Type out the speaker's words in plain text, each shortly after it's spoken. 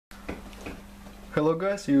Hello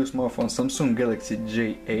guys, you use my phone Samsung Galaxy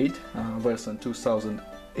J8 version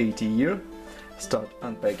 2080 year. Start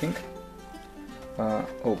unpacking.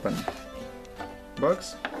 Open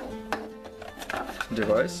box,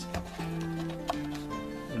 device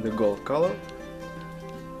in the gold color.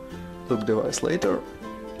 Look device later.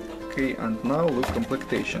 Okay, and now look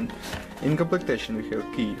complementation. In complementation we have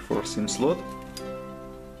key for SIM slot,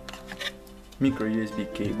 micro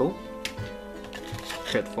USB cable,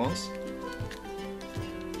 headphones,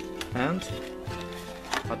 and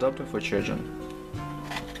adapter for charging.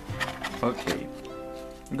 Okay,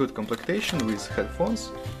 good complementation with headphones.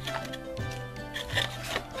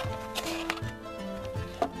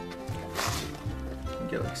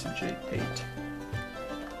 Galaxy J8.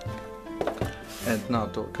 And now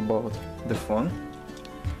talk about the phone.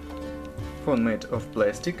 Phone made of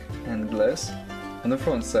plastic and glass. On the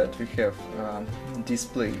front side we have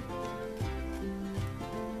display.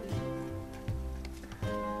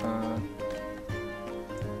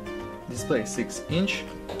 Display 6-inch,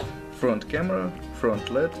 front camera, front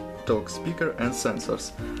LED, talk speaker and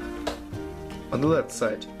sensors. On the left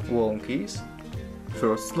side wall keys,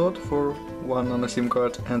 first slot for one nano SIM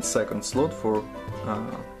card and second slot for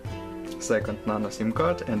second nano SIM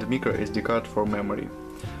card and micro SD card for memory.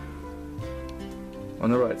 On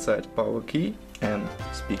the right side power key and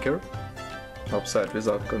speaker, upside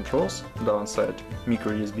without controls, downside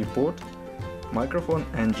micro USB port, microphone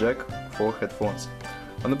and jack for headphones.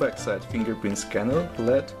 On the back side fingerprint scanner,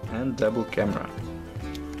 LED and double camera.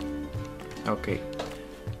 Okay,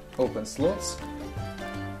 open slots.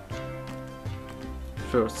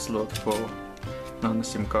 First slot for nano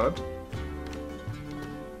SIM card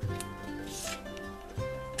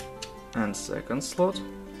and second slot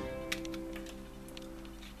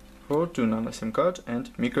for 2 nano SIM card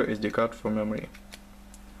and micro SD card for memory.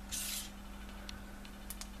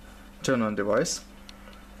 Turn on device.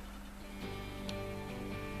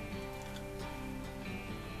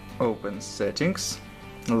 Open settings,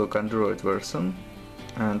 look Android version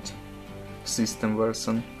and system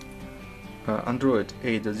version. Android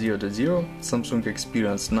 8.0.0, Samsung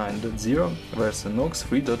Experience 9.0, version Knox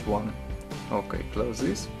 3.1. Okay, close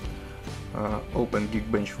this. Open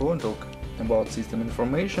Geekbench 4 and talk about system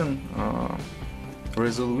information,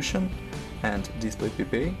 resolution and display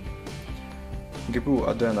PPA. GPU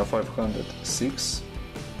Adreno 506,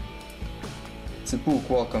 CPU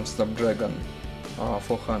Qualcomm Snapdragon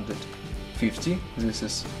 450. This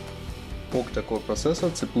is octa-core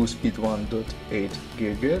processor, CPU speed 1.8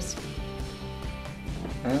 GHz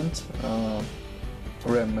and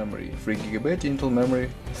RAM memory 3 GB, Intel memory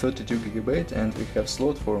 32 GB, and we have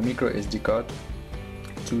slot for micro SD card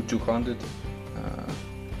to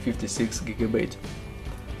 256 GB.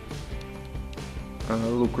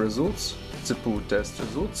 Look results, CPU test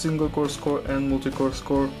results, single core score and multi-core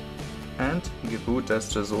score, and GPU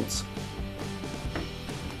test results.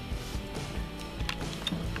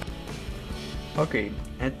 Okay,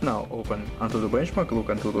 and now open Antutu benchmark, look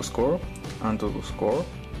Antutu score,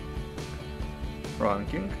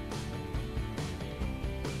 ranking,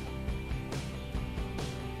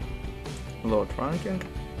 load ranking,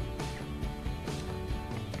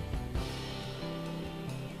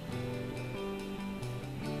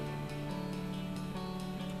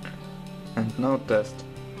 and now test,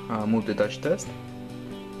 multi-touch test.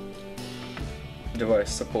 Device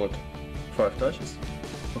support 5 touches.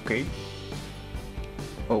 Okay.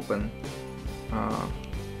 Open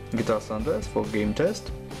Guitar San Andreas for game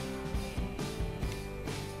test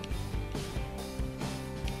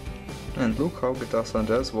and look how Guitar San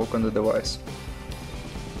Andreas work on the device.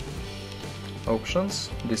 Options,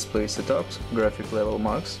 display setups, graphic level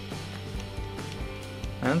max,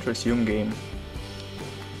 and resume game.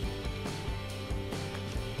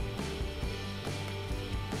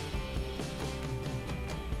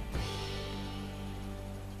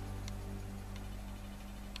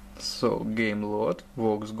 So game load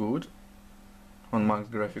works good on max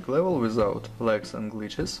graphic level without lags and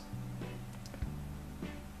glitches.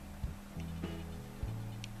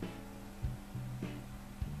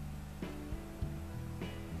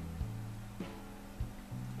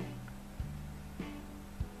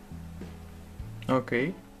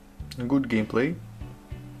 Okay, good gameplay.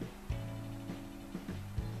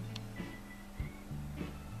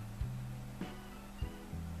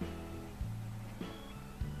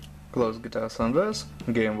 Close Guitar San Andreas,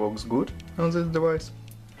 game works good on this device.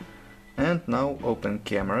 And now open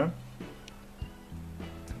camera.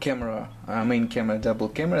 Main camera, double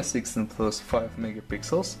camera, 16 plus 5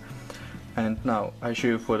 megapixels. And now I show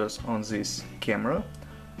you photos on this camera.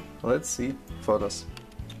 Let's see photos.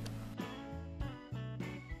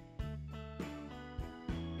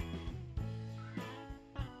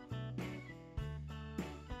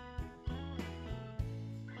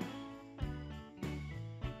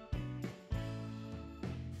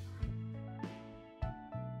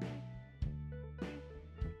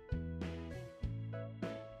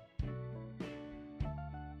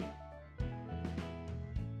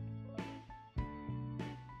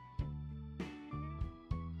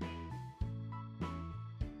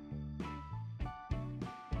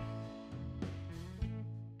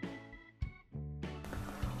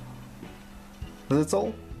 That's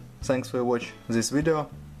all. Thanks for watching this video.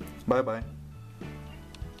 Bye bye.